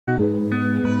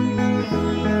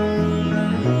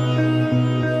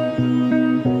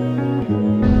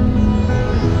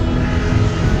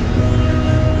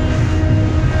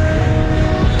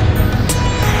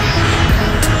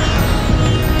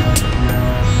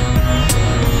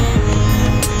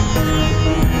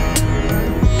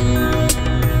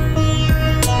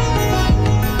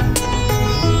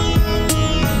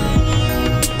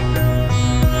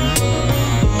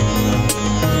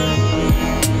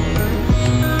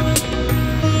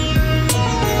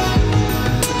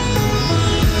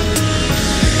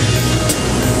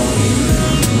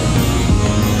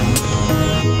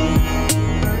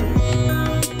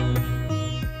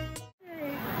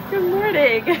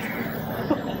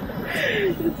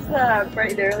It's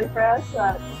bright and early for us,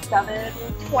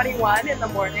 7:21 in the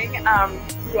morning. We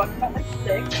woke up at like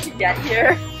 6 to get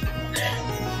here.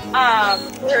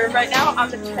 We're right now on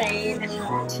the train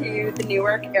to the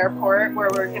Newark airport where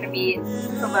we're going to meet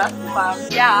the rest of them.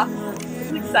 Yeah,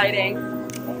 it's exciting.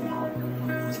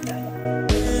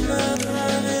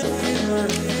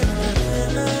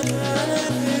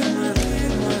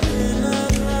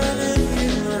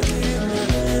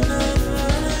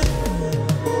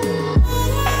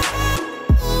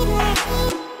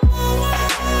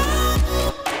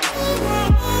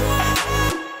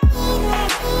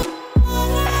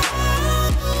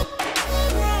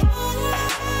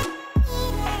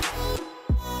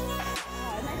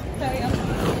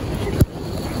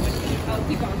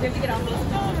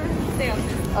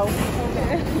 Oh,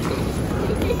 okay.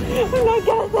 I'm not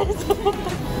good at this.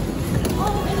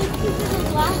 Oh, and it's keeping the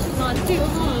glasses on too,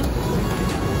 huh?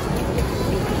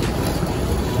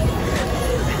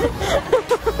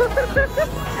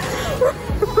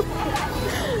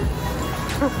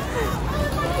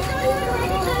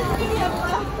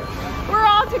 We're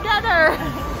all together.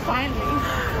 Finally.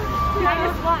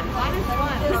 Minus one.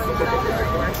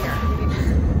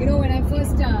 You know, when I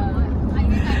first, I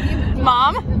came to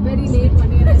Mom? very late one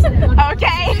day. And I said, Okay.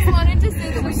 I just wanted to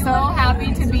say that we're so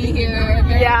happy to be here.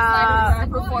 Very excited for our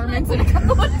performance in a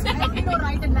couple of days. You know,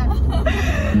 right in that.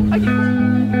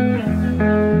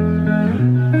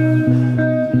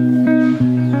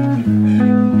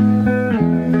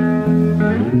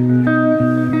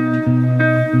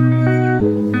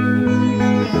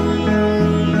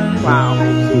 Wow.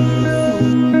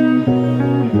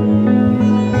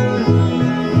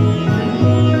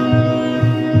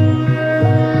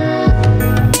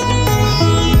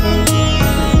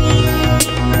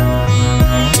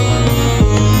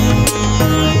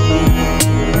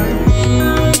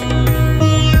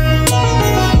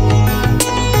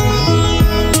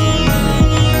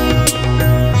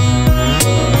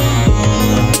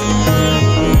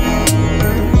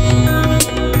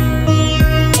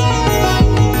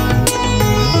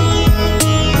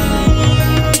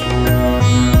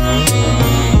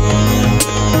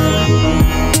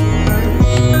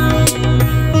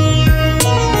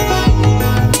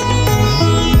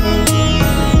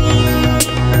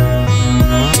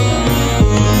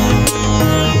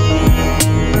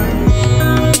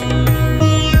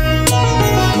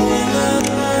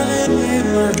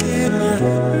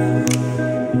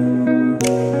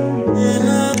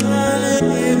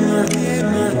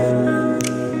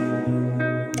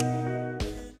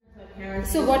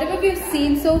 So whatever we've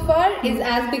seen so far is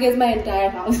as big as my entire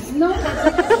house. No.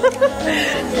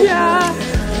 Yeah.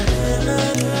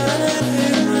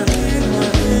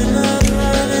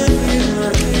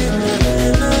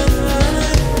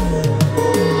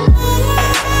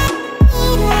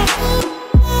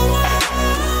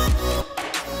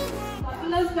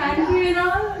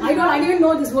 I didn't even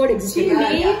know this word existed. She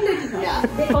named it. Yeah.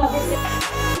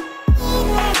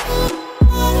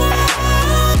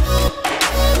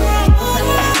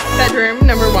 Bedroom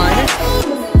number 1.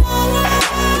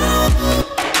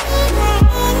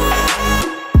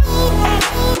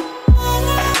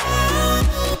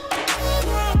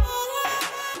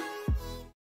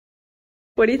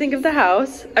 What do you think of the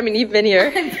house? I mean, you've been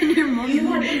here. I've been here more. You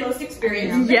had the most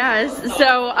experience. Yes.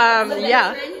 So,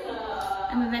 yeah.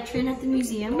 I'm a veteran at the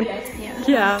museum. Yeah.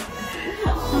 Yeah.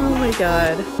 Oh my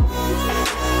God.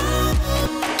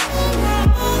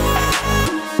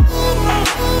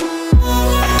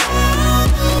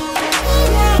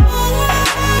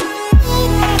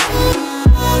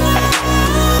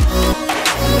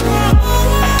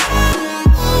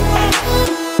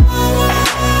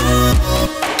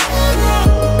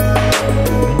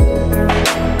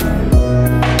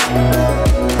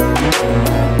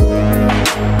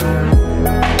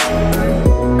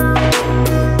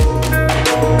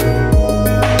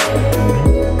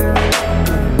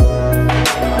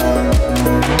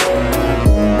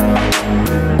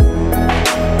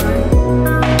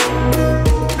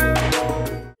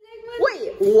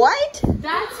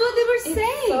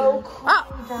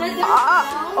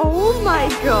 Oh my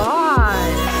god.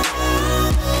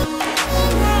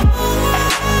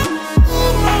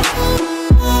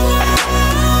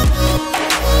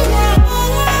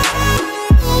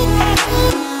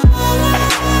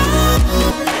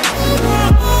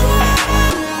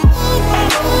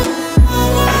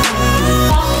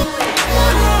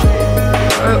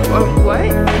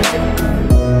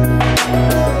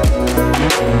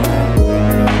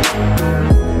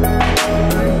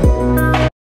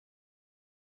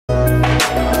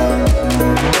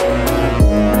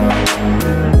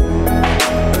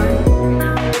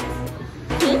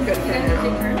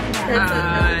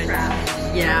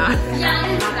 Yeah.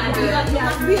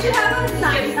 We should have a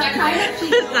sign-up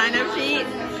sheet. Sign-up sheet?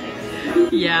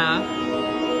 Yeah.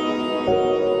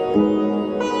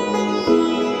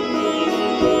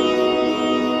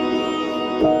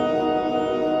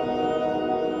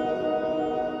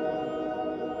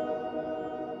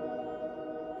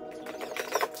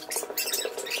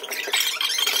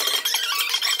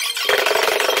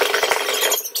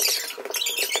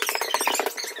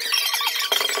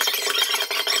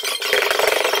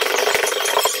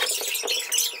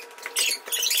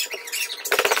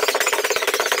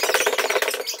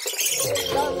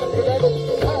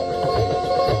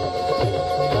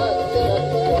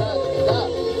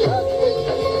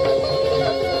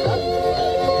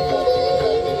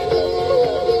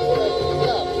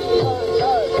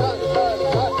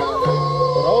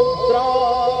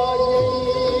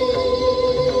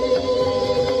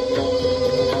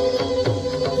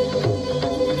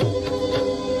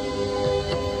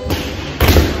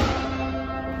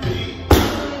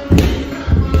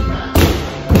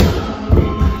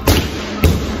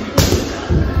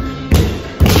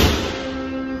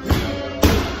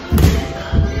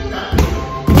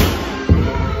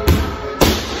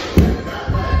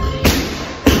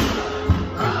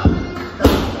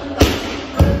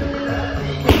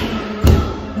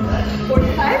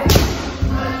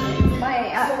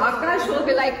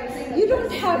 You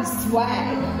don't have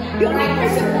swag. You're my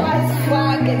person who has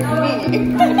swag in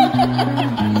me.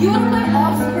 You're my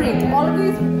offspring. All of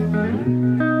these.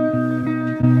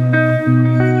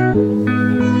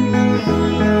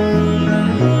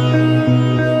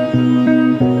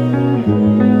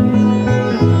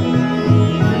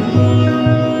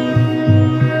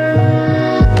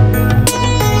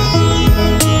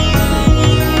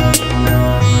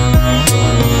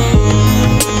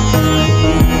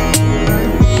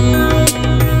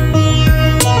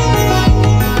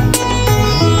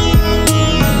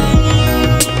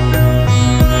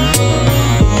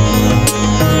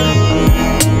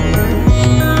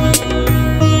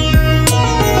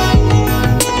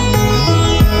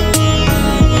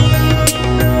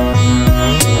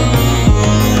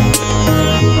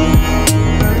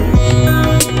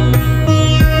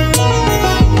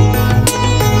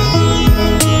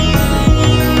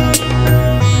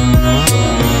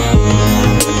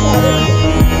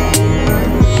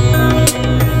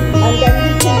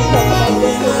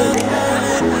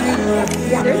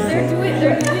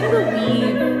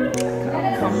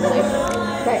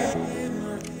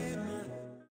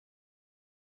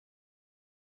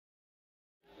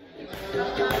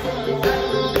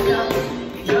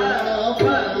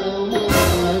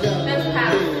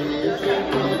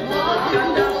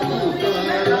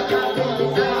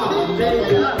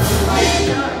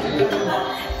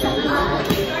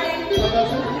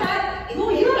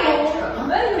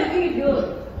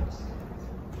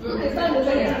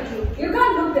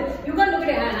 You can't look at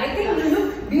it. I think you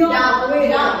look beyond the way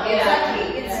down. Exactly.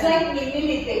 It's like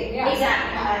limiting. Yeah.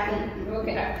 Exactly.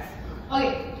 Okay.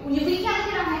 Okay. We can't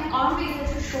get on my arm because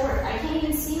it's too short. I can't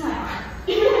even see my arm.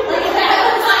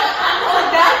 Oh,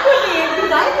 that could be it.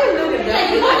 Because I can look at that.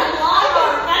 You have a long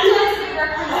arm. That's why it's the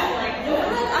reference. Like,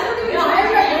 I don't even know.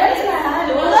 Where's my hand?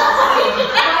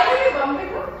 Why did you bump it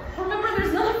up? remember,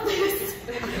 there's no place.